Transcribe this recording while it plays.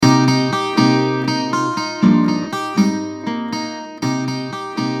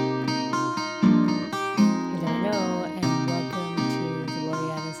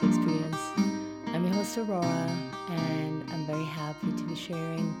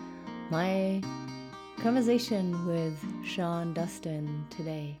my conversation with Dustin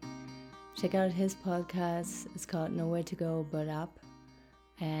today. Check out his podcast. It's called Nowhere to Go But Up.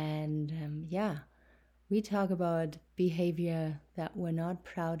 And we talk about behavior that we're not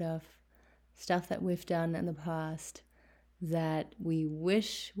proud of, stuff that we've done in the past that we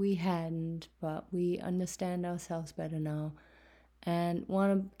wish we hadn't, but we understand ourselves better now and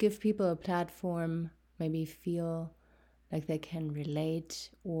want to give people a platform, maybe feel like they can relate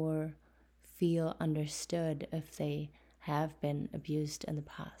or feel understood if they have been abused in the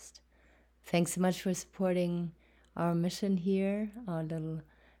past. Thanks so much for supporting our mission here, our little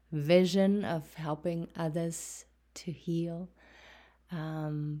vision of helping others to heal.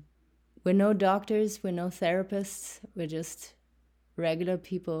 We're no doctors, we're no therapists, we're just regular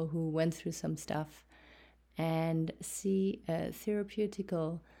people who went through some stuff and see a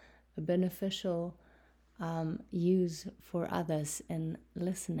therapeutical, a beneficial use for others in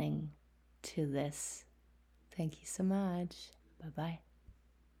listening to this. Thank you so much. Bye-bye.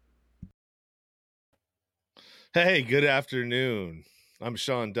 Hey, good afternoon. I'm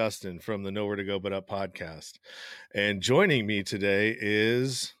Dustin from the Nowhere to Go But Up podcast. And joining me today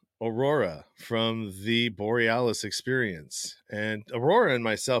is Aurora from the Borealis Experience. And Aurora and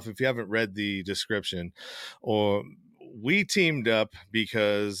myself, if you haven't read the description, we teamed up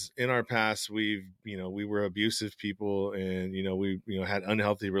because in our past we were abusive people, and we had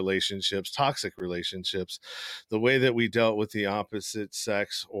unhealthy relationships, toxic relationships. The way that we dealt with the opposite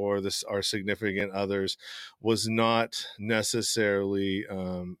sex or our significant others was not necessarily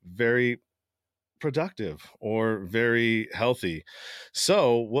very productive or very healthy.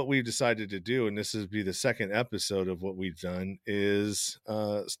 So what we decided to do, and this would be the second episode of what we've done, is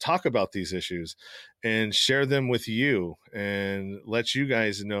talk about these issues and share them with you and let you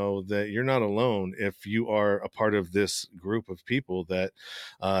guys know that you're not alone if you are a part of this group of people that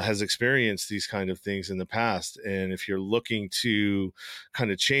has experienced these kind of things in the past. And if you're looking to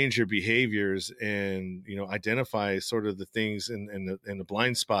kind of change your behaviors and identify sort of the things and the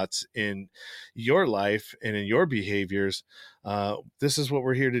blind spots in your life and in your behaviors, this is what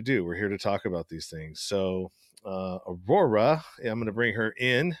we're here to do. We're here to talk about these things. So Aurora, I'm going to bring her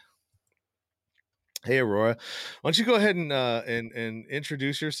in. Hey Aurora, why don't you go ahead and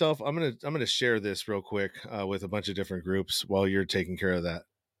introduce yourself? I'm gonna share this real quick with a bunch of different groups while you're taking care of that.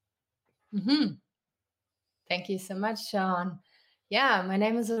 Mm-hmm. Thank you so much, Sean. Yeah, my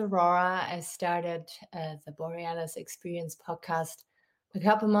name is Aurora. I started the Borealis Experience podcast a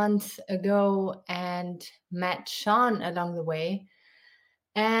couple months ago and met Sean along the way.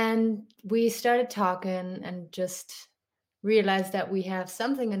 And we started talking and just realized that we have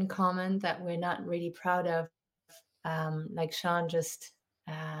something in common that we're not really proud of. Like Sean just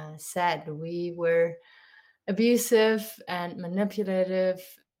said, we were abusive and manipulative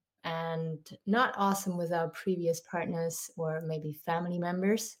and not awesome with our previous partners or maybe family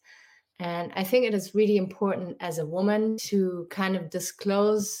members. And I think it is really important as a woman to kind of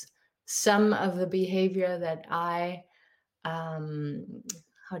disclose some of the behavior that I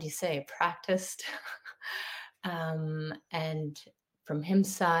practiced. And from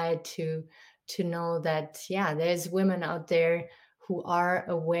his side to know that, there's women out there who are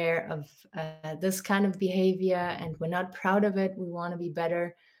aware of this kind of behavior, and we're not proud of it. We want to be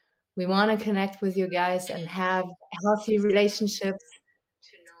better. We want to connect with you guys and have healthy relationships.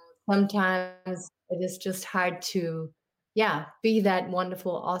 Sometimes it is just hard to, be that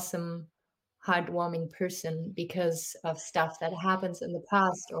wonderful, awesome, heartwarming person because of stuff that happens in the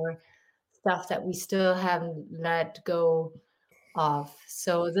past or stuff that we still haven't let go of.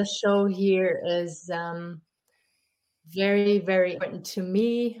 So this show here is very, very important to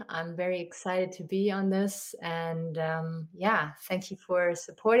me. I'm very excited to be on this. And thank you for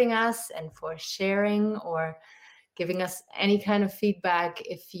supporting us and for sharing or giving us any kind of feedback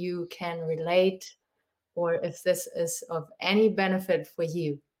if you can relate or if this is of any benefit for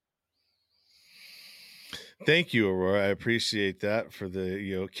you. Thank you, Aurora. I appreciate that for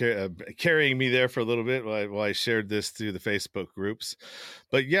the carrying me there for a little bit while I shared this through the Facebook groups.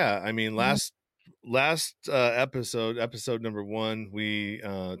 But yeah, I mean, last episode number 1, we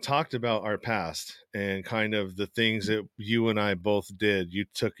talked about our past and kind of the things that you and I both did. You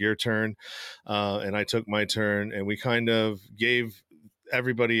took your turn and I took my turn, and we kind of gave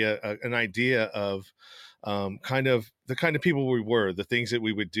everybody an idea of kind of the kind of people we were, the things that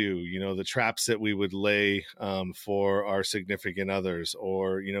we would do, the traps that we would lay for our significant others,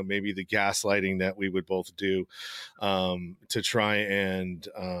 or, maybe the gaslighting that we would both do to try and,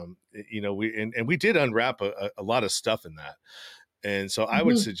 we did unwrap a lot of stuff in that. And so I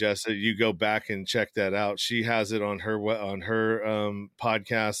would Mhm. suggest that you go back and check that out. She has it on her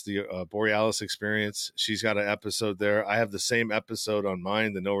podcast, the Borealis Experience. She's got an episode there. I have the same episode on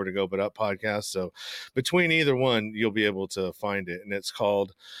mine, the Nowhere to Go But Up podcast. So between either one, you'll be able to find it. And it's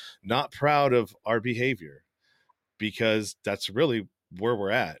called Not Proud of Our Behavior, because that's really where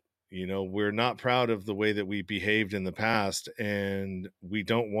we're at. We're not proud of the way that we behaved in the past, and we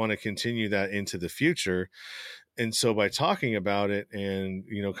don't want to continue that into the future. And so by talking about it and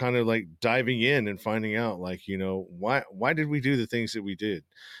kind of like diving in and finding out, like, why did we do the things that we did,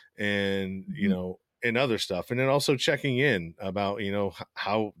 and Mhm. and other stuff, and then also checking in about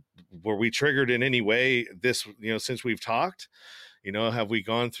how were we triggered in any way this since we've talked. Have we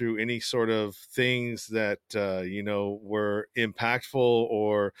gone through any sort of things that were impactful,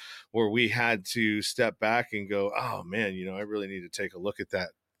 or where we had to step back and go, oh man, I really need to take a look at that,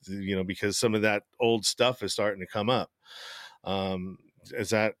 because some of that old stuff is starting to come up. Is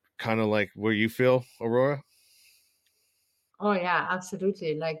that kind of like where you feel, Aurora? Oh yeah,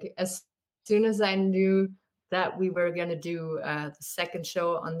 absolutely. Like as soon as I knew that we were gonna do the second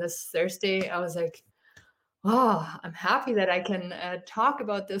show on this Thursday, I was like, oh, I'm happy that I can talk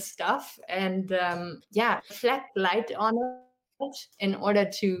about this stuff and yeah, reflect light on it in order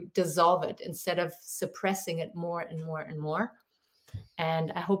to dissolve it instead of suppressing it more and more and more.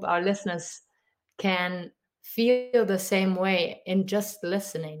 And I hope our listeners can feel the same way in just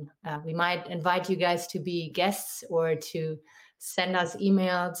listening. We might invite you guys to be guests or to send us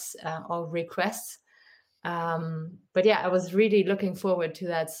emails or requests. But yeah, I was really looking forward to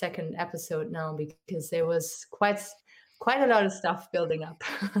that second episode now because there was quite a lot of stuff building up.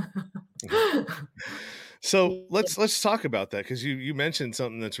 So Yeah. let's talk about that, because you mentioned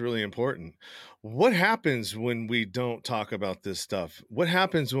something that's really important. What happens when we don't talk about this stuff? What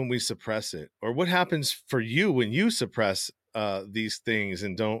happens when we suppress it? Or what happens for you when you suppress these things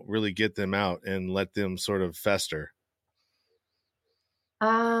and don't really get them out and let them sort of fester?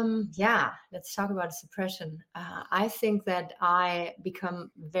 Yeah, let's talk about suppression. I think that I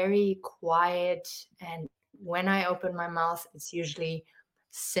become very quiet, and when I open my mouth, it's usually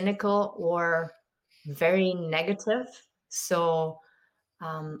cynical or very negative. So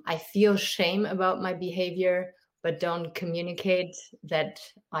I feel shame about my behavior, but don't communicate that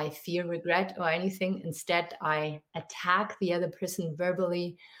I feel regret or anything. Instead, I attack the other person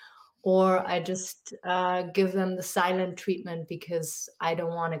verbally, or I just give them the silent treatment because I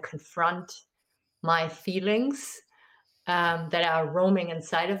don't want to confront my feelings that are roaming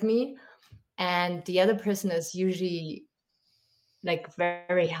inside of me. And the other person is usually like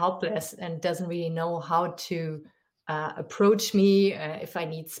very helpless and doesn't really know how to approach me if I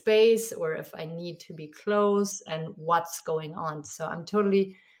need space or if I need to be close and what's going on. So I'm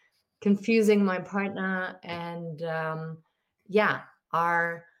totally confusing my partner and yeah,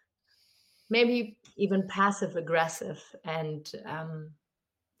 are maybe even passive aggressive. And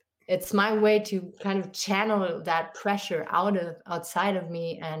it's my way to kind of channel that pressure outside of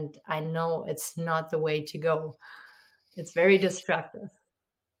me. And I know it's not the way to go. It's very destructive.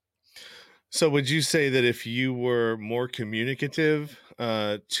 So would you say that if you were more communicative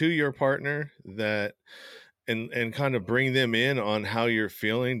to your partner, that and kind of bring them in on how you're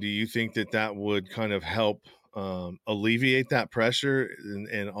feeling, do you think that that would kind of help alleviate that pressure,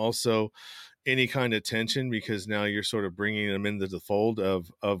 and also any kind of tension, because now you're sort of bringing them into the fold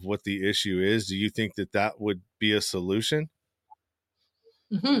of what the issue is? Do you think that that would be a solution?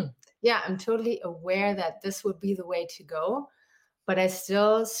 Hmm. Yeah, I'm totally aware that this would be the way to go, but I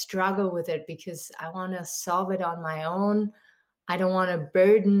still struggle with it because I want to solve it on my own. I don't want to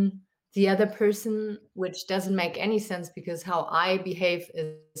burden the other person, which doesn't make any sense because how I behave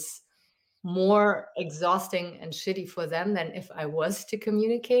is more exhausting and shitty for them than if I was to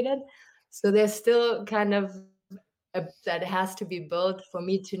communicate it. So there's still kind of that has to be built for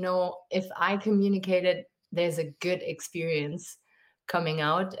me to know if I communicate it, there's a good experience coming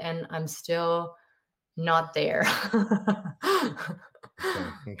out, and I'm still not there.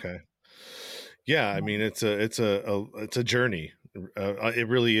 Okay. Okay. Yeah, I mean, it's a journey. It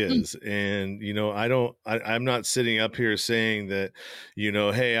really is. And I'm not sitting up here saying that,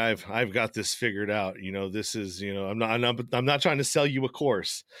 hey, I've got this figured out. This is, I'm not trying to sell you a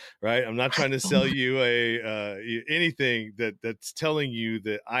course, right? I'm not trying to sell you anything that's telling you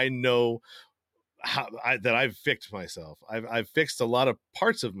that I know that I've fixed myself. I've fixed a lot of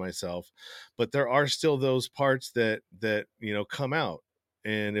parts of myself, but there are still those parts that come out.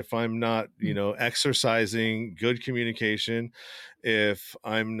 And if I'm not exercising good communication, if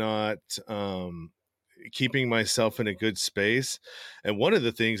I'm not keeping myself in a good space, and one of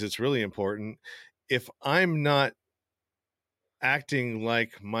the things that's really important, if I'm not acting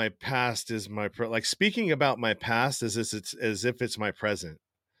like my past is like speaking about my past as if it's my present.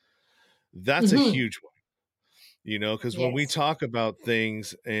 That's a Mm-hmm. huge one, because when we Yes. talk about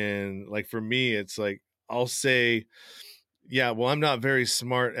things, and like for me, it's like I'll say, yeah, well, I'm not very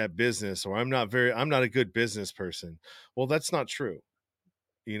smart at business, or I'm not a good business person. Well, that's not true.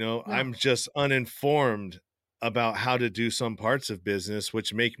 No. I'm just uninformed about how to do some parts of business,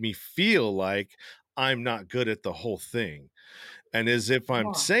 which make me feel like I'm not good at the whole thing. And as if I'm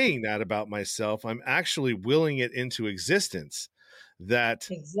Yeah. saying that about myself, I'm actually willing it into existence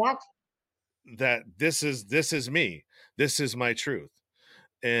that Exactly. this is me. This is my truth.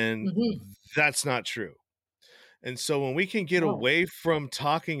 And Mm-hmm. that's not true. And so when we can get No. away from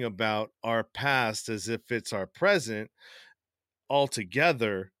talking about our past as if it's our present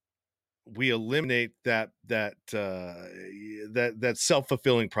altogether, we eliminate that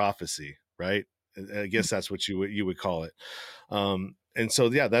self-fulfilling prophecy, right? I guess that's what you would call it. And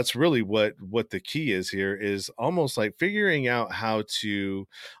so yeah, that's really what the key is here, is almost like figuring out how to,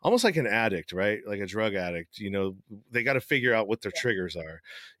 almost like an addict, right? Like a drug addict, they got to figure out what their triggers are.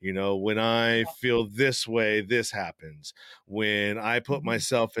 When I Yeah. feel this way, this happens. When I put Mm-hmm.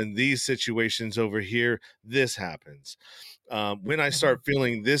 myself in these situations over here, this happens. When I Mm-hmm. start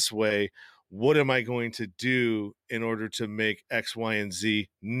feeling this way, what am I going to do in order to make X, Y, and Z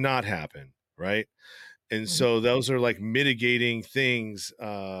not happen? Right. And Mm-hmm. so those are like mitigating things,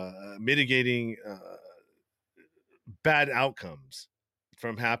 mitigating bad outcomes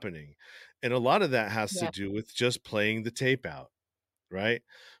from happening. And a lot of that has to Yeah. do with just playing the tape out, right?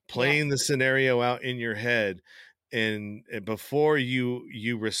 Yeah. Playing the scenario out in your head. And before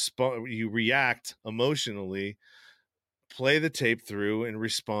you respond, you react emotionally, play the tape through and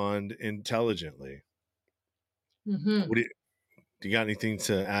respond intelligently. Mm-hmm. Do you got anything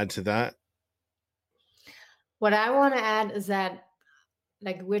to add to that? What I want to add is that,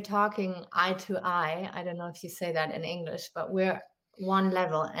 like, we're talking eye to eye. I don't know if you say that in English, but we're one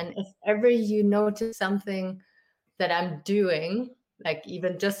level. And if ever you notice something that I'm doing, like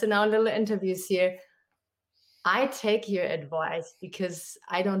even just in our little interviews here, I take your advice because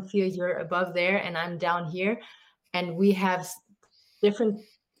I don't feel you're above there and I'm down here. And we have different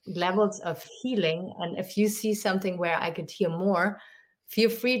levels of healing. And if you see something where I could heal more, feel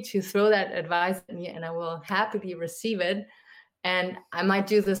free to throw that advice at me and I will happily receive it. And I might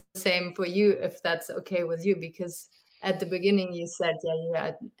do the same for you if that's okay with you, because at the beginning you said, yeah, you're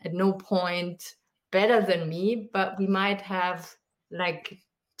at no point better than me, but we might have like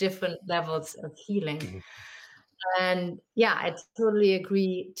different levels of healing. Mhm. And yeah, I totally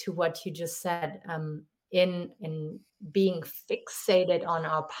agree to what you just said. In being fixated on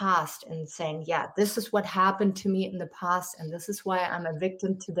our past and saying, yeah, this is what happened to me in the past, and this is why I'm a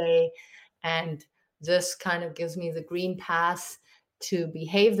victim today, and this kind of gives me the green pass to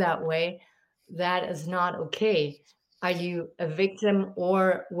behave that way. That is not okay. Are you a victim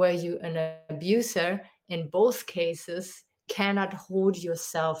or were you an abuser? In both cases, cannot hold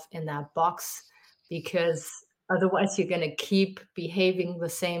yourself in that box, because otherwise you're going to keep behaving the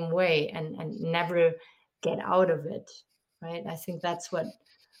same way and never get out of it, right? I think that's what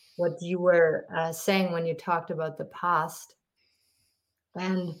you were saying when you talked about the past.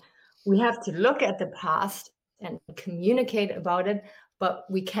 And we have to look at the past and communicate about it, but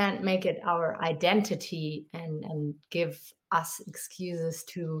we can't make it our identity and give us excuses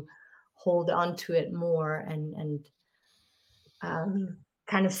to hold on to it more and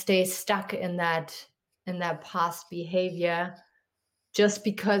kind of stay stuck in that past behavior just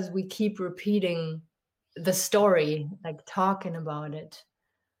because we keep repeating the story, like talking about it.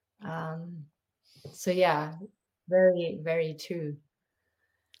 Um, so yeah, very, very true.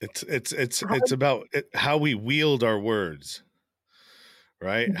 It's about how we wield our words,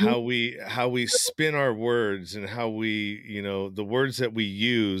 right? Mhm, How we spin our words, and how we, the words that we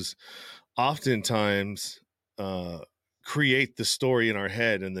use oftentimes uh create the story in our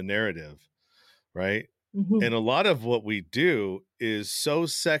head and the narrative, right? mhm, And a lot of what we do is so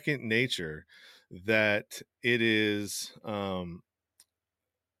second nature that it is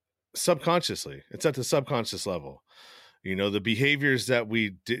subconsciously, it's at the subconscious level. The behaviors that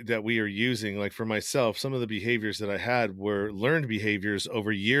we are using, like for myself, some of the behaviors that I had were learned behaviors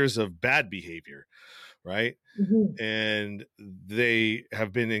over years of bad behavior, right? mhm, And they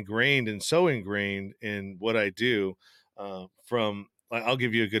have been ingrained, and so ingrained in what I do. I'll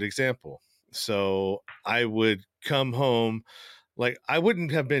give you a good example. So I would come home, like I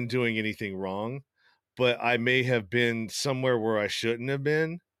wouldn't have been doing anything wrong, but I may have been somewhere where I shouldn't have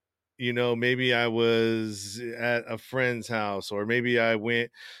been, maybe I was at a friend's house, or maybe I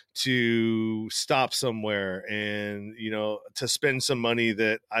went to stop somewhere and, to spend some money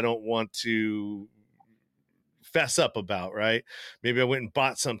that I don't want to fess up about, right? Maybe I went and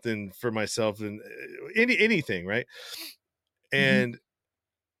bought something for myself, and anything, right? Mhm. And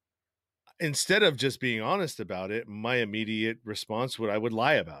instead of just being honest about it, my immediate response I would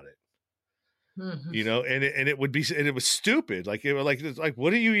lie about it. Mhm. And it would be, and it was stupid. It's like,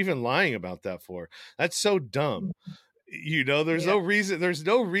 what are you even lying about that for? That's so dumb. There's Yeah.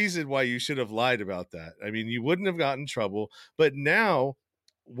 no reason why you should have lied about that. I mean, you wouldn't have gotten in trouble. But now,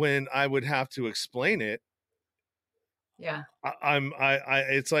 when I would have to explain it, Yeah.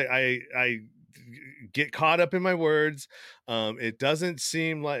 it's like I get caught up in my words. It doesn't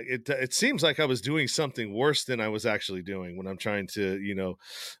seem like it seems like I was doing something worse than I was actually doing when I'm trying to,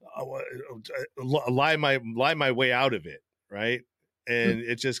 lie my way out of it, right? And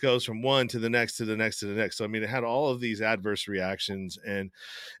it just goes from one to the next to the next to the next. So I mean, it had all of these adverse reactions, and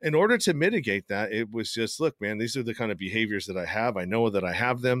in order to mitigate that, it was just, look, man, these are the kind of behaviors that I have. I know that I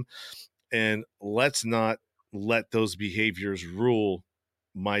have them, and let's not let those behaviors rule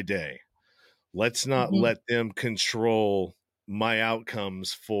my day. Let's not Mhm. let them control my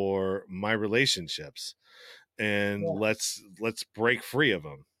outcomes for my relationships, and Yeah. let's break free of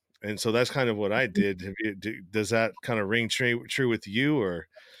them. And so that's kind of what I did. Does that kind of ring true with you, or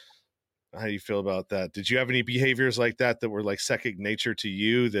how do you feel about that? Did you have any behaviors like that were like second nature to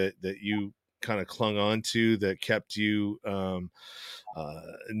you, that you kind of clung on to, that kept you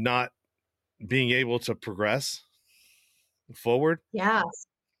not being able to progress forward? Yeah.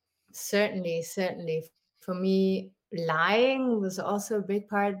 Certainly, certainly. For me, lying was also a big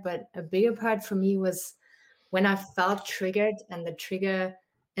part, but a bigger part for me was when I felt triggered, and the trigger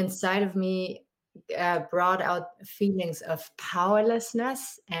inside of me brought out feelings of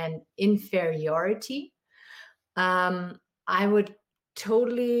powerlessness and inferiority. I would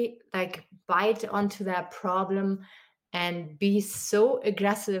totally like bite onto that problem and be so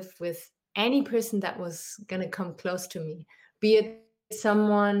aggressive with any person that was going to come close to me, be it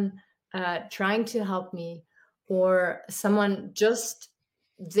someone trying to help me, or someone just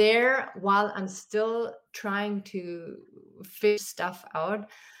there while I'm still trying to fish stuff out.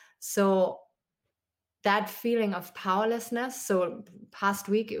 So that feeling of powerlessness. So past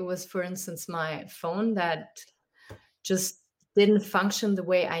week, it was, for instance, my phone that just didn't function the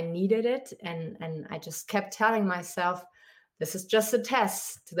way I needed it. And I just kept telling myself, this is just a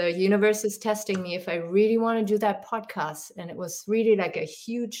test. The universe is testing me if I really want to do that podcast. And it was really like a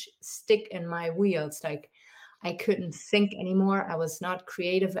huge stick in my wheels. Like I couldn't think anymore. I was not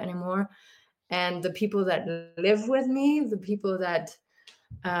creative anymore. And the people that live with me, the people that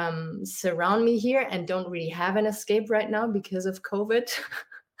surround me here and don't really have an escape right now because of COVID,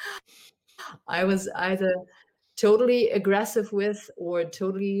 I was either totally aggressive with or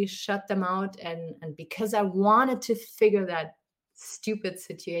totally shut them out, and because I wanted to figure that stupid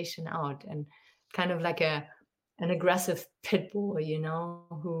situation out, and kind of like an aggressive pit bull,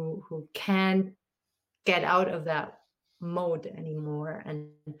 who can't get out of that mode anymore. And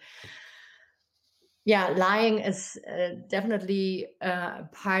yeah, lying is definitely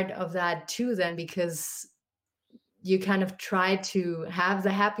part of that too, then, because you kind of try to have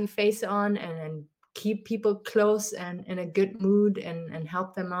the happy face on, and keep people close and in a good mood, and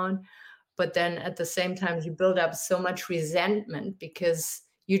help them out. But then at the same time, you build up so much resentment because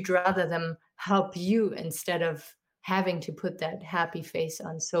you'd rather them help you instead of having to put that happy face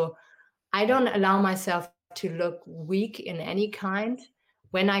on. So I don't allow myself to look weak in any kind.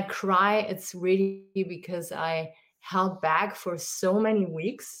 When I cry, it's really because I held back for so many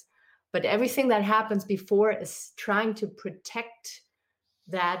weeks. But everything that happens before is trying to protect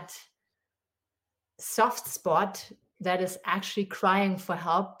that soft spot that is actually crying for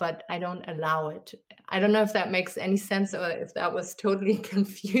help, but I don't allow it. I don't know if that makes any sense, or if that was totally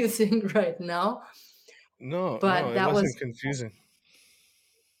confusing right now, No, no, but it that wasn't was, confusing.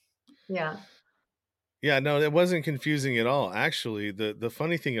 yeah. Yeah, no, it wasn't confusing at all. Actually, the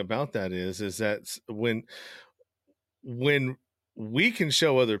funny thing about that is that when we can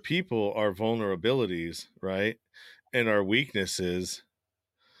show other people our vulnerabilities, right, and our weaknesses,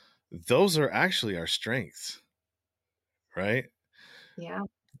 those are actually our strengths, right? Yeah.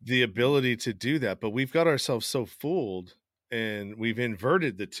 The ability to do that. But we've got ourselves so fooled, and we've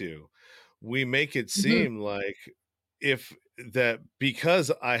inverted the two. We make it Mhm. seem like, if that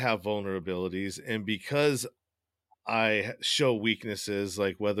because I have vulnerabilities, and because I show weaknesses,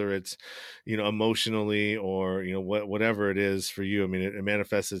 like whether it's, emotionally, or, whatever it is for you. I mean, it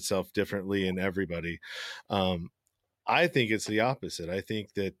manifests itself differently in everybody. Um, I think it's the opposite. I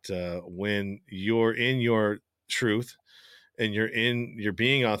think that when you're in your truth and you're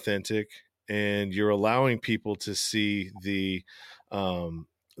being authentic and you're allowing people to see the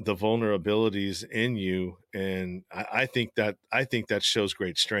vulnerabilities in you, and I think that shows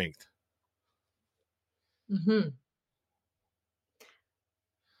great strength. Hmm.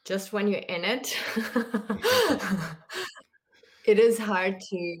 Just when you're in it, it is hard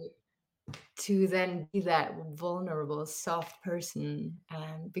to then be that vulnerable, soft person,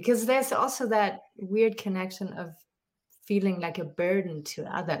 because there's also that weird connection of feeling like a burden to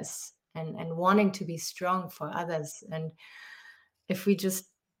others and wanting to be strong for others. And if we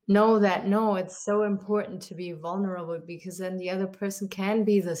just know that, no, it's so important to be vulnerable because then the other person can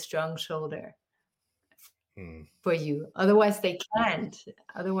be the strong shoulder Mm. for you. Otherwise, they can't.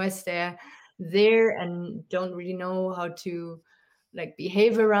 Otherwise, they're there and don't really know how to like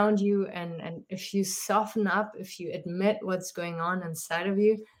behave around you. And if you soften up, if you admit what's going on inside of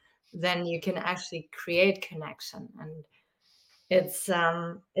you, then you can actually create connection. And it's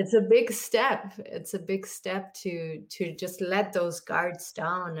a big step. It's a big step to just let those guards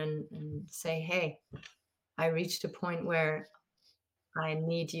down and say, hey, I reached a point where I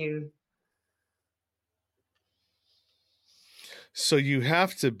need you. So you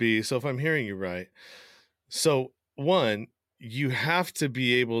have to be, so if I'm hearing you right, so one, you have to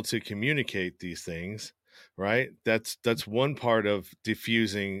be able to communicate these things, right? That's one part of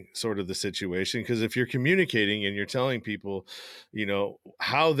diffusing sort of the situation, because if you're communicating and you're telling people, you know,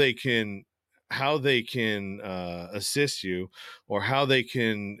 how they can assist you, or how they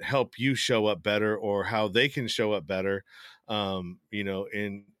can help you show up better, or how they can show up better, you know,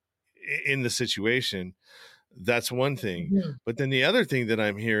 in the situation, that's one thing. Mhm, But then the other thing that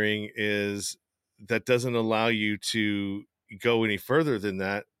I'm hearing is that doesn't allow you to go any further than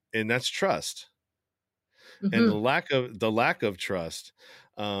that, and that's trust. And mhm, the lack of trust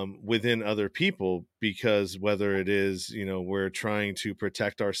within other people, because whether it is, you know, we're trying to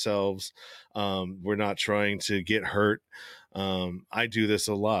protect ourselves, we're not trying to get hurt. I do this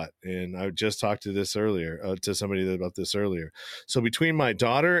a lot, and I just talked to this earlier to somebody about this earlier. So between my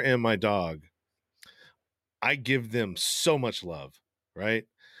daughter and my dog, I give them so much love, right?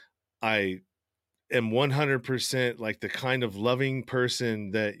 I am 100% like the kind of loving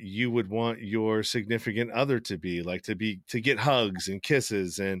person that you would want your significant other to be, like to get hugs and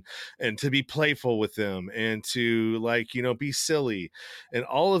kisses, and to be playful with them, and to, like, you know, be silly, and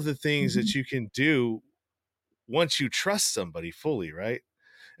all of the things mhm. that you can do once you trust somebody fully, right?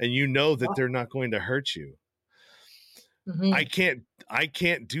 And you know that Yeah. they're not going to hurt you. I Mhm. can't I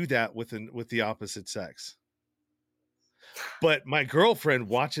can't do that with the opposite sex. But my girlfriend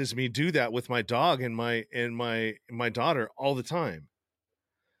watches me do that with my dog and my daughter all the time.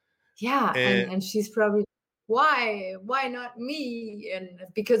 Yeah, And and she's probably, why not me? And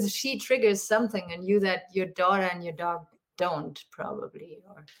because she triggers something in you that your daughter and your dog don't probably,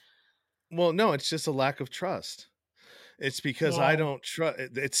 or well, no, it's just a lack of trust. It's because I yeah, don't trust.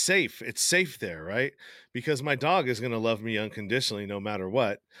 It's safe. It's safe there, right? Because my dog is going to love me unconditionally, no matter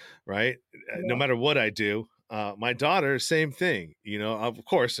what, right? No yeah. matter what I do. My daughter, same thing. You know, of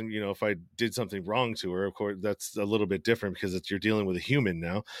course, and you know, if I did something wrong to her, of course, that's a little bit different because you're dealing with a human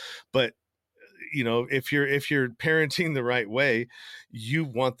now. But you know, if you're parenting the right way, you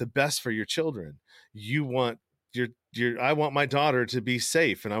want the best for your children. You want your I want my daughter to be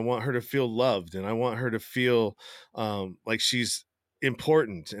safe, and I want her to feel loved, and I want her to feel like she's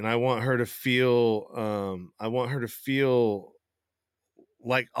important, and I want her to feel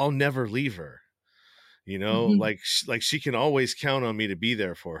like I'll never leave her, you know, Mhm. like she can always count on me to be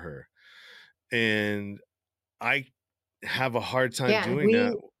there for her. And I have a hard time Yeah, and doing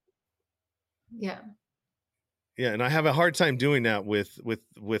that. yeah. Yeah, and I have a hard time doing that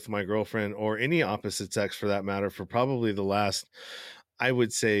with my girlfriend, or any opposite sex for that matter, for probably the last, I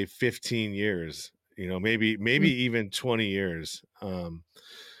would say, 15 years, you know, maybe Mm, even 20 years.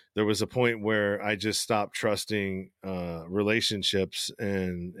 There was a point where I just stopped trusting relationships,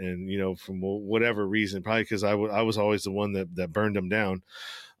 and you know, from whatever reason, probably because I was always the one that burned them down.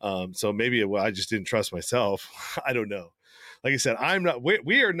 So maybe I just didn't trust myself. I don't know. Like I said,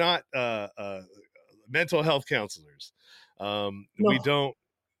 we are not mental health counselors. We no, don't,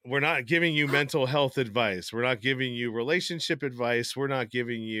 we're not giving you mental health advice. We're not giving you relationship advice. We're not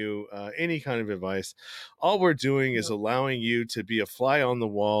giving you any kind of advice. All we're doing is no. allowing you to be a fly on the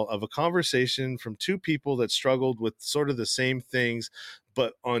wall of a conversation from two people that struggled with sort of the same things,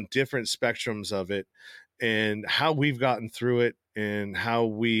 but on different spectrums of it, and how we've gotten through it, and how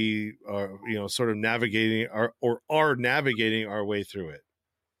we are, you know, sort of navigating our way through it.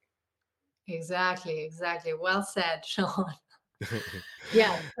 Exactly. Well said, Sean.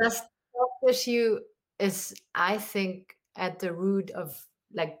 Yeah, trust issue is, I think, at the root of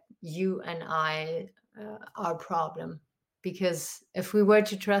like you and I, our problem. Because if we were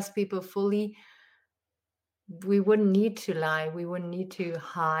to trust people fully, we wouldn't need to lie. We wouldn't need to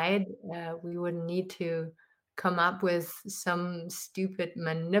hide. We wouldn't need to come up with some stupid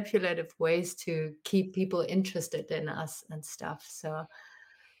manipulative ways to keep people interested in us and stuff. So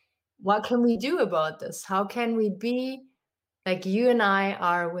what can we do about this? How can we be like you and I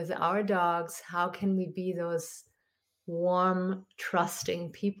are with our dogs? How can we be those warm, trusting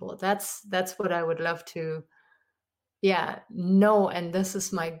people? That's what I would love to, yeah, know. And this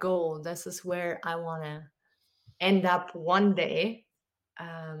is my goal. This is where I want to end up one day.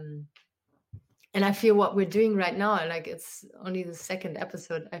 Um, and I feel what we're doing right now, like it's only the second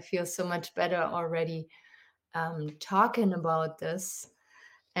episode. I feel so much better already talking about this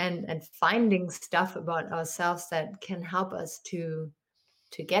and finding stuff about ourselves that can help us to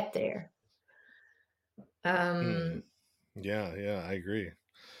get there. Hmm. Um, Yeah, I agree.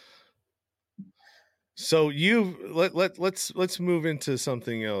 So let's move into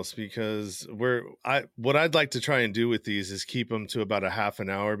something else, because what I'd like to try and do with these is keep them to about a half an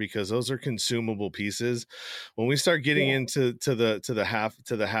hour, because those are consumable pieces. When we start getting yeah. into not the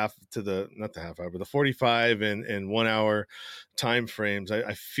half hour, but the 45 and 1 hour time frames,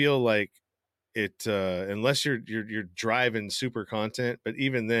 I feel like it, unless you're driving super content, but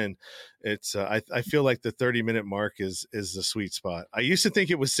even then it's, I feel like the 30-minute mark is the sweet spot. I used to think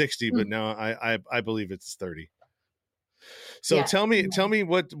it was 60, but Mm, now I believe it's 30. So yeah. tell me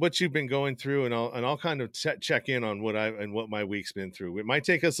what you've been going through, and I'll kind of check in on what my week's been through. It might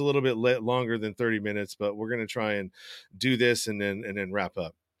take us a little bit longer than 30 minutes, but we're going to try and do this and then wrap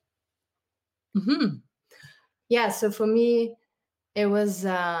up. Hmm. Yeah. So for me, it was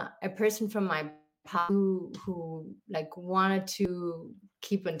a person from my past who like wanted to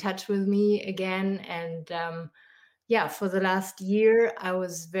keep in touch with me again. And yeah, for the last year, I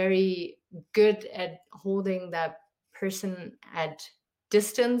was very good at holding that person at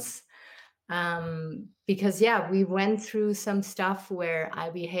distance. Because yeah, we went through some stuff where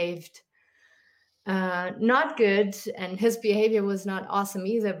I behaved not good, and his behavior was not awesome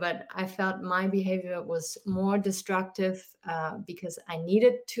either, but I felt my behavior was more destructive because I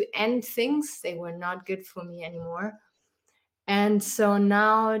needed to end things. They were not good for me anymore. And so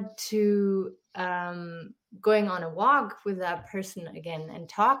now to going on a walk with that person again and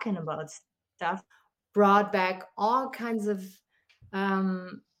talking about stuff brought back all kinds of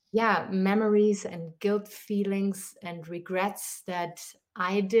yeah, memories and guilt feelings and regrets that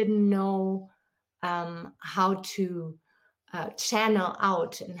I didn't know how to channel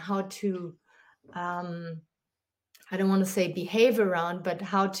out, and how to um, I don't want to say behave around, but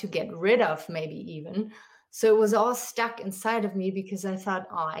how to get rid of, maybe even. So it was all stuck inside of me because I thought,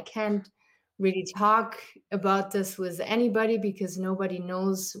 oh, I can't really talk about this with anybody because nobody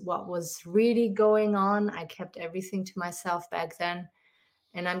knows what was really going on. I kept everything to myself back then,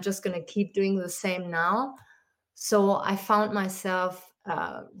 and I'm just going to keep doing the same now. So I found myself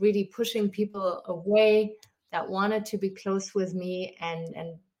really pushing people away that wanted to be close with me,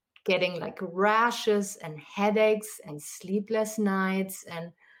 and getting like rashes and headaches and sleepless nights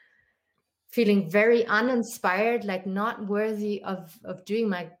and feeling very uninspired, like not worthy of doing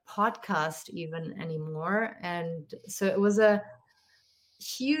my podcast even anymore. And so it was a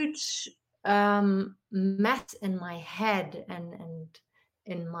huge mess in my head and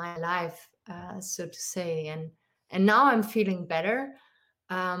in my life, so to say. And now I'm feeling better.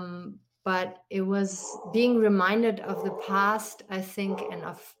 But it was being reminded of the past, I think, and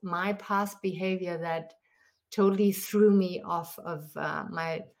of my past behavior that totally threw me off of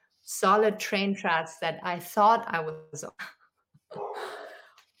my solid train tracks that I thought I was on.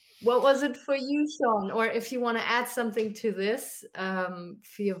 What was it for you, Sean? Or if you want to add something to this,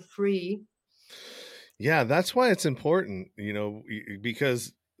 feel free. Yeah, that's why it's important,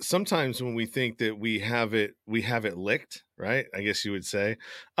 because sometimes when we think that we have it licked, right? I guess you would say,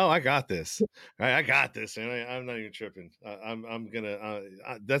 "Oh, I got this, right? I got this, and I'm not even tripping. I'm gonna.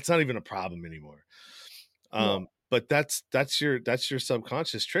 That's not even a problem anymore." Yeah. But that's your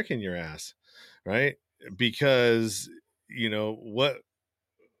subconscious tricking your ass, right? Because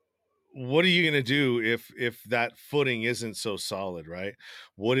what are you going to do if that footing isn't so solid, right?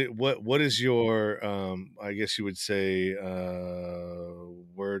 What is your, I guess you would say,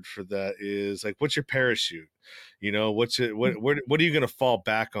 word for that is like, what's your parachute? What's it, what are you going to fall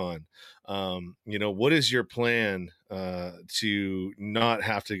back on? What is your plan to not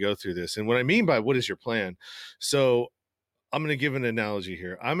have to go through this? And what I mean by what is your plan, so I'm going to give an analogy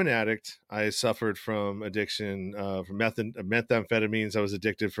here. I'm an addict. I suffered from addiction, from methamphetamines. I was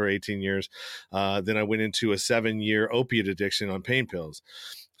addicted for 18 years. Then I went into a 7-year opiate addiction on pain pills.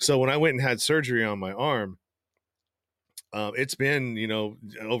 So when I went and had surgery on my arm, it's been,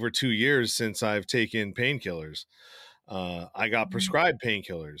 over 2 years since I've taken painkillers. I got Mhm. prescribed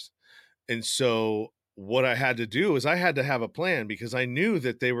painkillers. And so what I had to do is I had to have a plan because I knew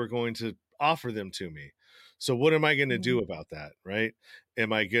that they were going to offer them to me. So what am I going to do Mhm. about that, right?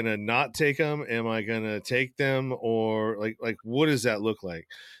 Am I going to not take them? Am I going to take them, or like what does that look like?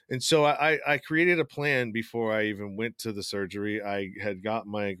 And so I created a plan before I even went to the surgery. I had got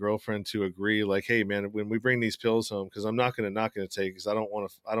my girlfriend to agree, like, hey man, when we bring these pills home, because I'm not going to take, because I don't want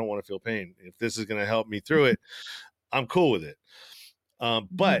to feel pain. If this is going to help me through it, I'm cool with it. But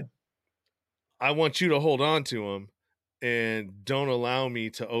Mhm. I want you to hold on to them and don't allow me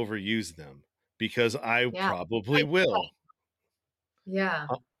to overuse them, because I Yeah. probably Like, will. yeah.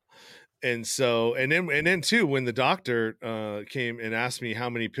 Uh, And so, and then too, when the doctor came and asked me how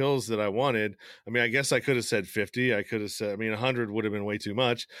many pills that I wanted, I mean, I guess I could have said 50. I could have said, I mean, 100 would have been way too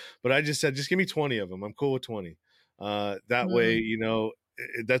much, but I just said, just give me 20 of them. I'm cool with 20. That way, Mm.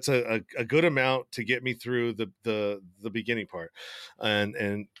 that's a good amount to get me through the beginning part.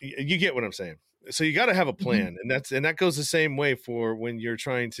 And you get what I'm saying. So you got to have a Mhm. plan, and that goes the same way for when you're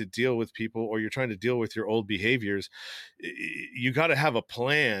trying to deal with people, or you're trying to deal with your old behaviors. You got to have a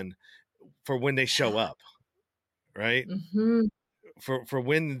plan for when they show Yeah. up, right? Mhm. For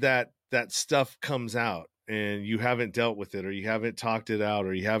when that stuff comes out and you haven't dealt with it, or you haven't talked it out,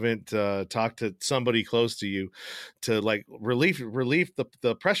 or you haven't talked to somebody close to you to like relief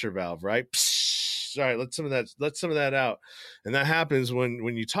the pressure valve, right? Psst, all right, let some of that out. And that happens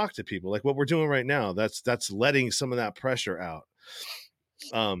when you talk to people, like what we're doing right now. That's letting some of that pressure out.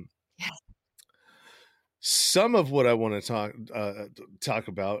 um Yes. some of what I want to talk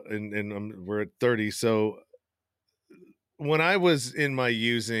about, and we're at 30. So when I was in my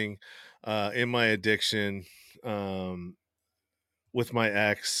using, in my addiction, um, with my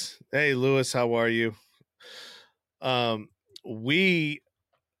ex, hey Lewis, how are you? Um, we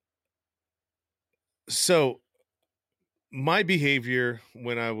so my behavior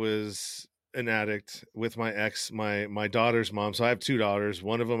when I was an addict with my ex, my daughter's mom. So I have two daughters.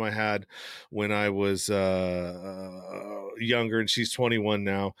 One of them I had when I was younger, and she's 21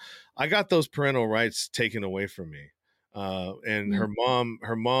 now. I got those parental rights taken away from me, and Mm.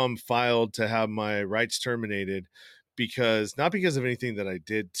 her mom filed to have my rights terminated, because not because of anything that I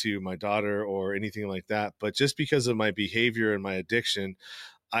did to my daughter or anything like that, but just because of my behavior and my addiction.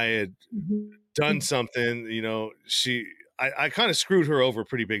 I had done Mhm. something, I kind of screwed her over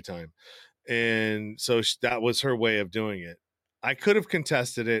pretty big time. And so that was her way of doing it. I could have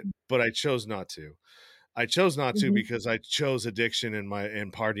contested it, but I chose not to. I chose not to Mhm. because I chose addiction and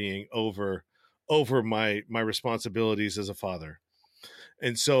partying over my responsibilities as a father.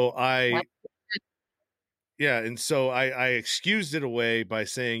 And so That's yeah, and so I excused it away by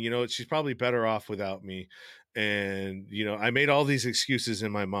saying, she's probably better off without me. And I made all these excuses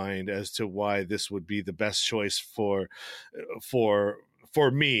in my mind as to why this would be the best choice for for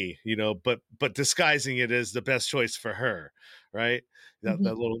me, but disguising it as the best choice for her, right? That Mhm.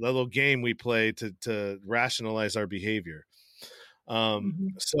 that little game we play to rationalize our behavior.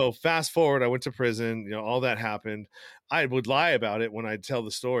 Mhm. So fast forward, I went to prison, all that happened. I would lie about it when I'd tell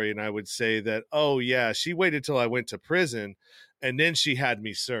the story, and I would say that, oh yeah, she waited till I went to prison and then she had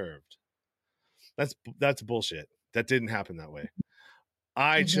me served. That's bullshit. That didn't happen that way.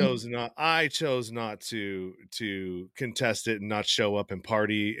 Mhm. I chose not to contest it and not show up and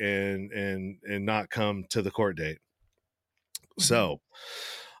party and not come to the court date. Mhm. So,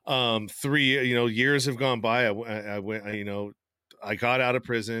 3 years have gone by. I went, I got out of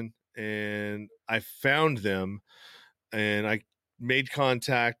prison and I found them, and I made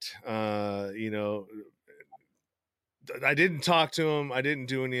contact. I didn't talk to him. I didn't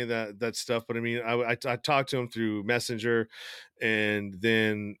do any of that stuff. But I mean, I talked to him through Messenger, and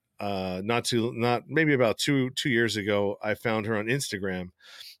then not maybe about two years ago, I found her on Instagram,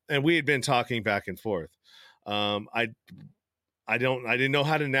 and we had been talking back and forth. Um, I I didn't know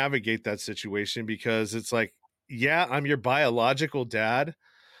how to navigate that situation, because it's like, yeah, I'm your biological dad,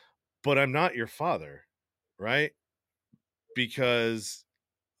 but I'm not your father, right? Because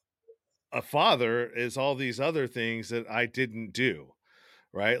a father is all these other things that I didn't do,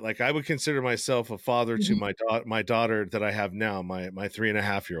 right? Like I would consider myself a father to Mhm. my daughter that I have now, my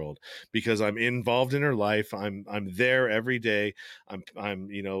 3.5-year-old, because I'm involved in her life. I'm there every day. I'm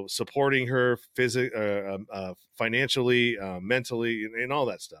supporting her financially, mentally, and all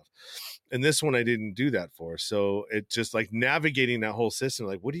that stuff. And this one I didn't do that for. So it just like navigating that whole system,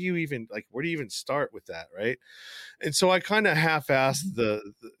 like what do you even like where do you even start with that, right? And so I kind of half-assed Mhm.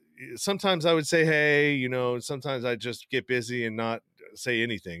 the sometimes I would say, hey, sometimes I just get busy and not say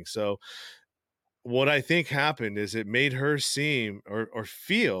anything. So what I think happened is it made her seem or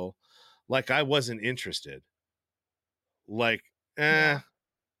feel like I wasn't interested. Like, Yeah.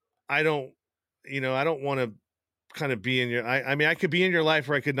 I don't, I don't want to kind of be in your I mean I could be in your life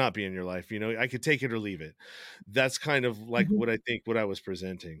or I could not be in your life. I could take it or leave it. That's kind of like Mhm. what I was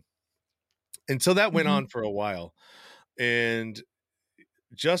presenting. And so that went Mhm. on for a while. And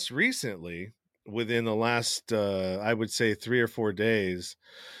just recently, within the last I would say 3 or 4 days,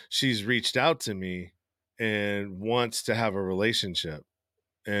 she's reached out to me and wants to have a relationship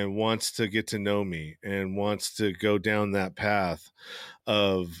and wants to get to know me and wants to go down that path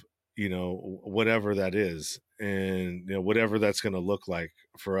of whatever that is, and whatever that's going to look like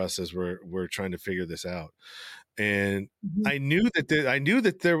for us as we're trying to figure this out. And Mhm. I knew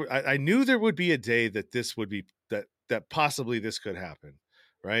there would be a day that this would be that possibly this could happen,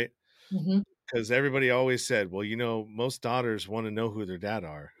 right? Mhm. Because everybody always said, well, most daughters want to know who their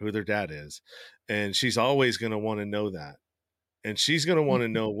dad is, and she's always going to want to know that, and she's going to want to Mhm.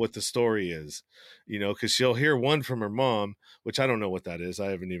 know what the story is, because she'll hear one from her mom, which I don't know what that is. We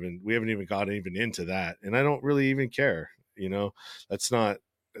haven't even gotten even into that, and I don't really even care. That's not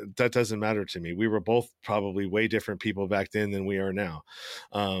that doesn't matter to me. We were both probably way different people back then than we are now.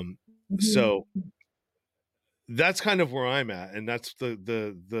 um, Mhm. so that's kind of where I'm at, and that's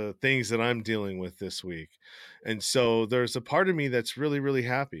the things that I'm dealing with this week. And so there's a part of me that's really really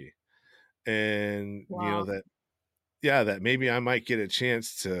happy, and Wow. that, yeah, that maybe I might get a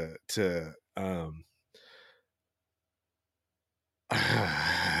chance to um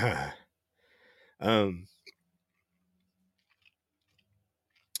uh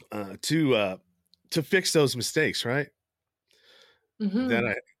to uh to fix those mistakes, right? That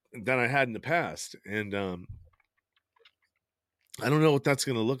Mhm. I had in the past. And I don't know what that's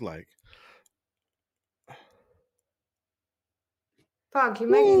going to look like. Fuck, you're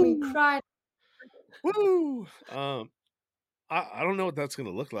making me Woo! cry. Woo! I don't know what that's going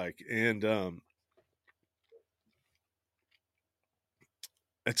to look like, and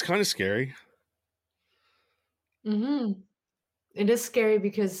it's kind of scary. Mhm. It is scary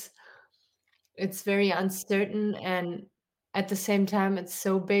because it's very uncertain, and at the same time it's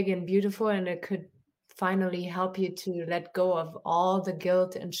so big and beautiful, and it could finally help you to let go of all the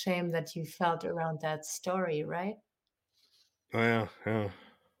guilt and shame that you felt around that story, right? Oh, yeah, yeah.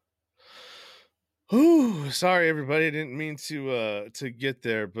 Ooh, sorry everybody. I didn't mean to get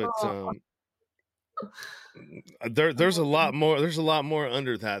there, but Oh, there's a oh, lot more. There's a lot more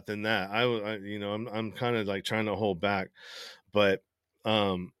under that than that. I'm kind of like trying to hold back, but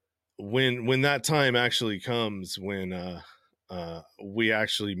um, when that time actually comes, when we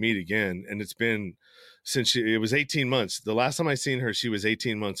actually meet again, and it's been it was 18 months. The last time I seen her, she was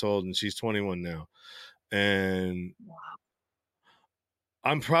 18 months old, and she's 21 now, and wow.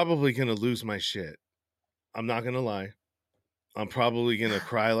 I'm probably gonna lose my shit. I'm not gonna lie. I'm probably gonna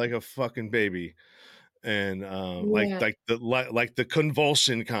cry like a fucking baby, and Yeah, like the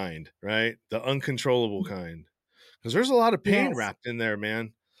convulsion kind, right? The uncontrollable kind, because there's a lot of pain yes, wrapped in there,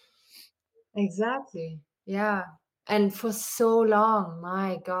 man. exactly. Yeah. And for so long,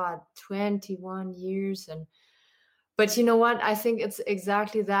 my God, 21 years. And but you know what? I think it's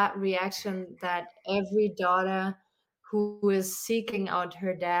exactly that reaction that every daughter who is seeking out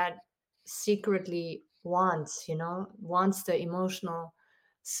her dad secretly wants, wants the emotional,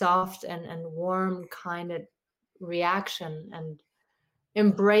 soft and warm kind of reaction, and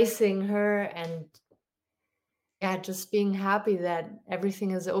embracing her, and yeah, just being happy that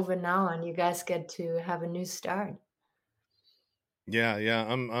everything is over now and you guys get to have a new start. Yeah, yeah.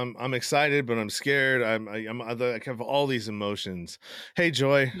 I'm excited, but I'm scared. I have all these emotions. Hey,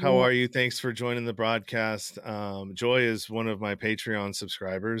 Joy, how Yeah. are you? Thanks for joining the broadcast. Joy is one of my Patreon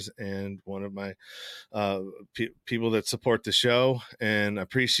subscribers and one of my uh, people that support the show, and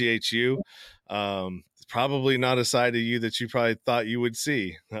appreciate you. It's probably not a side of you that you probably thought you would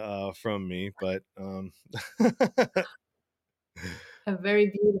see from me, but A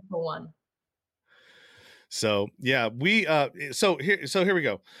very beautiful one. so yeah, so here we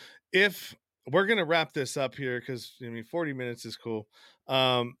go. If we're gonna wrap this up here, because I mean 40 minutes is cool.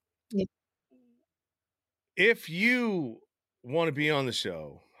 Um, Yeah. if you want to be on the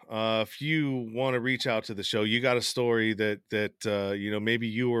show, if you want to reach out to the show, you got a story that maybe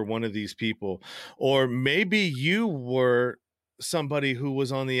you were one of these people, or maybe you were somebody who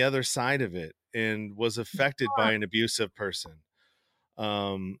was on the other side of it and was affected by an abusive person.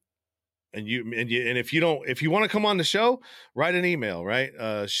 Um, and if you want to come on the show, write an email, right?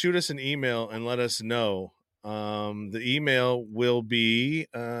 Shoot us an email and let us know. The email will be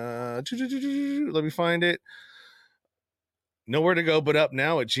let me find it. Nowhere to go but up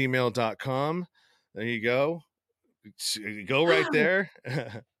now at gmail.com. There you go. Go right there.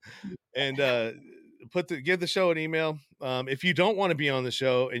 And give the show an email. If you don't want to be on the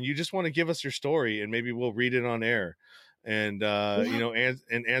show and you just want to give us your story, and maybe we'll read it on air and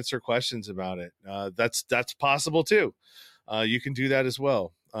and answer questions about it. That's possible too. You can do that as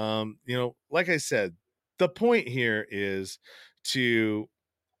well. Like I said, the point here is to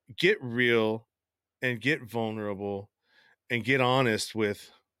get real and get vulnerable and get honest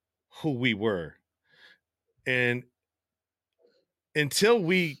with who we were. And until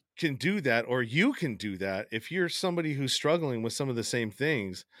we can do that, or you can do that, if you're somebody who's struggling with some of the same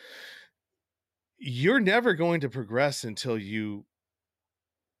things, you're never going to progress until you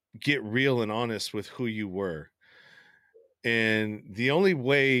get real and honest with who you were. And the only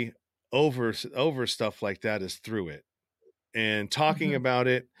way over stuff like that is through it, and talking about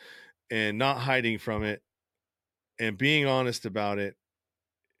it, and not hiding from it, and being honest about it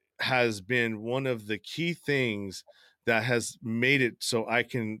has been one of the key things that has made it so I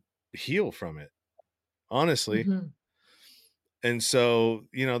can heal from it, honestly. And so,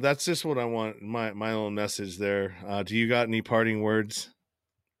 that's just what I want, my own message there. Do you got any parting words?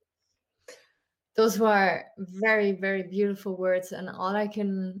 Those were very, very beautiful words. And all I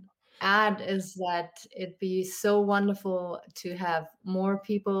can add is that it'd be so wonderful to have more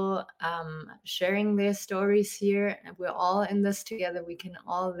people sharing their stories here. We're all in this together. We can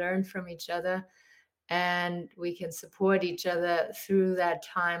all learn from each other, and we can support each other through that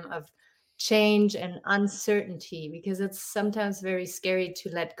time of change and uncertainty, because it's sometimes very scary to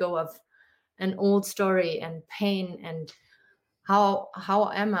let go of an old story and pain. And how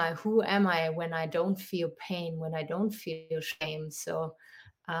am I, who am I when I don't feel pain, when I don't feel shame? So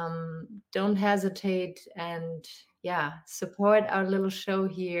don't hesitate, and support our little show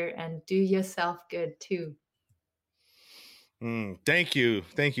here and do yourself good too. Thank you,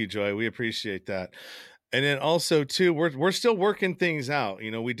 Joy. We appreciate that. And then also too, we're still working things out.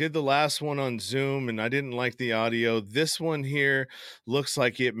 We did the last one on Zoom and I didn't like the audio. This one here looks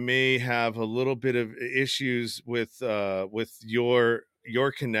like it may have a little bit of issues with your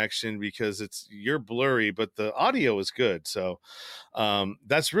connection, because you're blurry, but the audio is good. So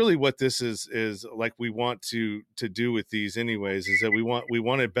that's really what this is like we want to do with these anyways, is that we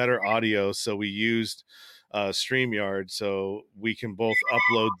wanted better audio. So we used StreamYard so we can both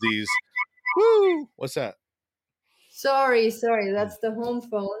upload these. Woo! What's that? Sorry, that's the home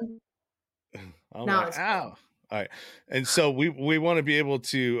phone. I'm Now like, it's ow. All right. And so we want to be able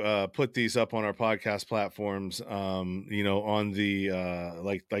to put these up on our podcast platforms, on the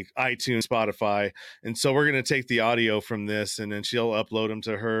like iTunes, Spotify. And so we're going to take the audio from this, and then she'll upload them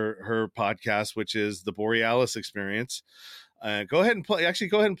to her podcast, which is the Borealis Experience. Go ahead and plug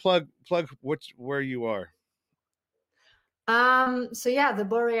where you are. The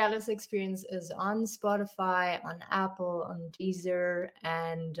Borealis Experience is on Spotify, on Apple, on Deezer,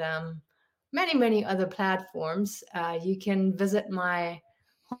 and many, many other platforms. You can visit my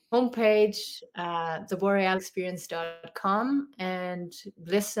homepage, theborealexperience.com, and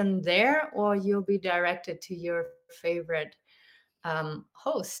listen there, or you'll be directed to your favorite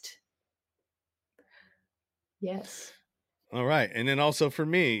host. Yes. All right. And then also for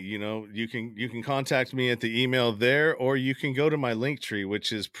me, you can contact me at the email there, or you can go to my Linktree,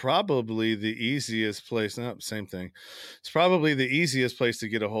 which is probably the easiest place. No, same thing. It's probably the easiest place to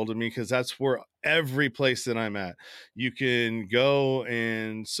get a hold of me, because that's where every place that I'm at. You can go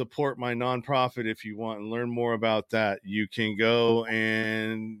and support my nonprofit if you want and learn more about that. You can go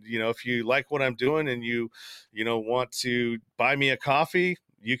and, if you like what I'm doing and you want to buy me a coffee,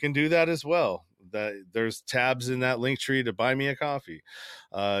 you can do that as well. That there's tabs in that Linktree to buy me a coffee.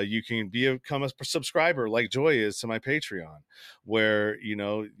 You can become a subscriber like Joy is to my Patreon, where you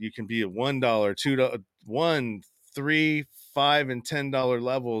can be at $1, $2, $1, $3, $5, and $10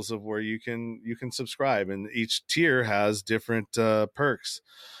 levels of where you can subscribe, and each tier has different perks.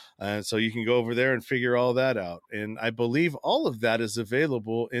 And so you can go over there and figure all that out. And I believe all of that is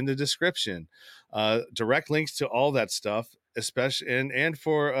available in the description. Direct links to all that stuff, especially and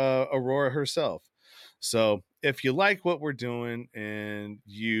for Aurora herself. So if you like what we're doing and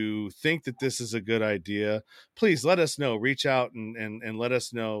you think that this is a good idea, please let us know. Reach out and let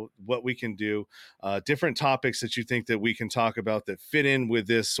us know what we can do. Different topics that you think that we can talk about that fit in with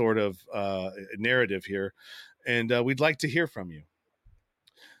this sort of narrative here. And we'd like to hear from you.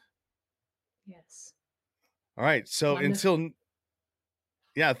 Yes. All right. So Wonderful.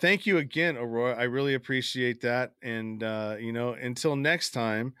 yeah, thank you again, Aurora. I really appreciate that. And until next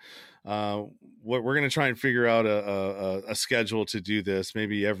time, what we're going to try and figure out a schedule to do this.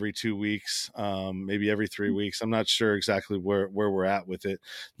 Maybe every 2 weeks, maybe every 3 weeks. I'm not sure exactly where we're at with it.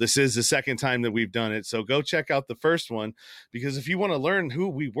 This is the second time that we've done it, so go check out the first one, because if you want to learn who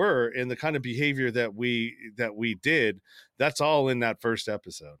we were and the kind of behavior that we did, that's all in that first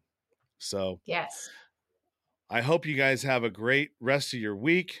episode. So Yes. I hope you guys have a great rest of your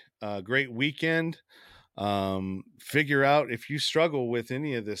week, great weekend. Figure out if you struggle with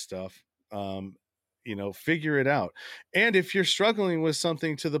any of this stuff. Figure it out. And if you're struggling with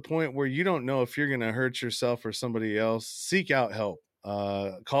something to the point where you don't know if you're going to hurt yourself or somebody else, seek out help.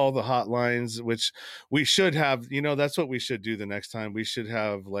 Call the hotlines, which we should have. That's what we should do the next time. We should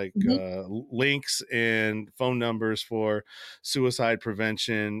have like Mhm. links and phone numbers for suicide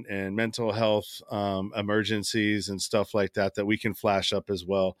prevention and mental health emergencies and stuff like that we can flash up as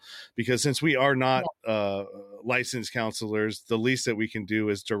well, because since we are not licensed counselors, the least that we can do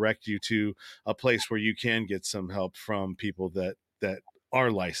is direct you to a place where you can get some help from people that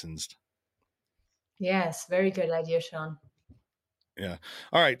are licensed. Yes, very good idea, Sean. Yeah.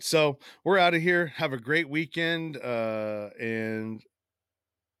 All right. So we're out of here. Have a great weekend, and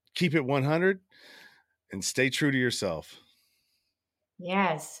keep it 100 and stay true to yourself.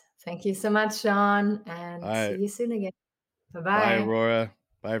 Yes. Thank you so much, Sean, All and see right. you soon again. Bye, Bye-bye. Aurora.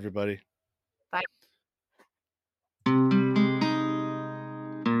 Bye, everybody. Bye.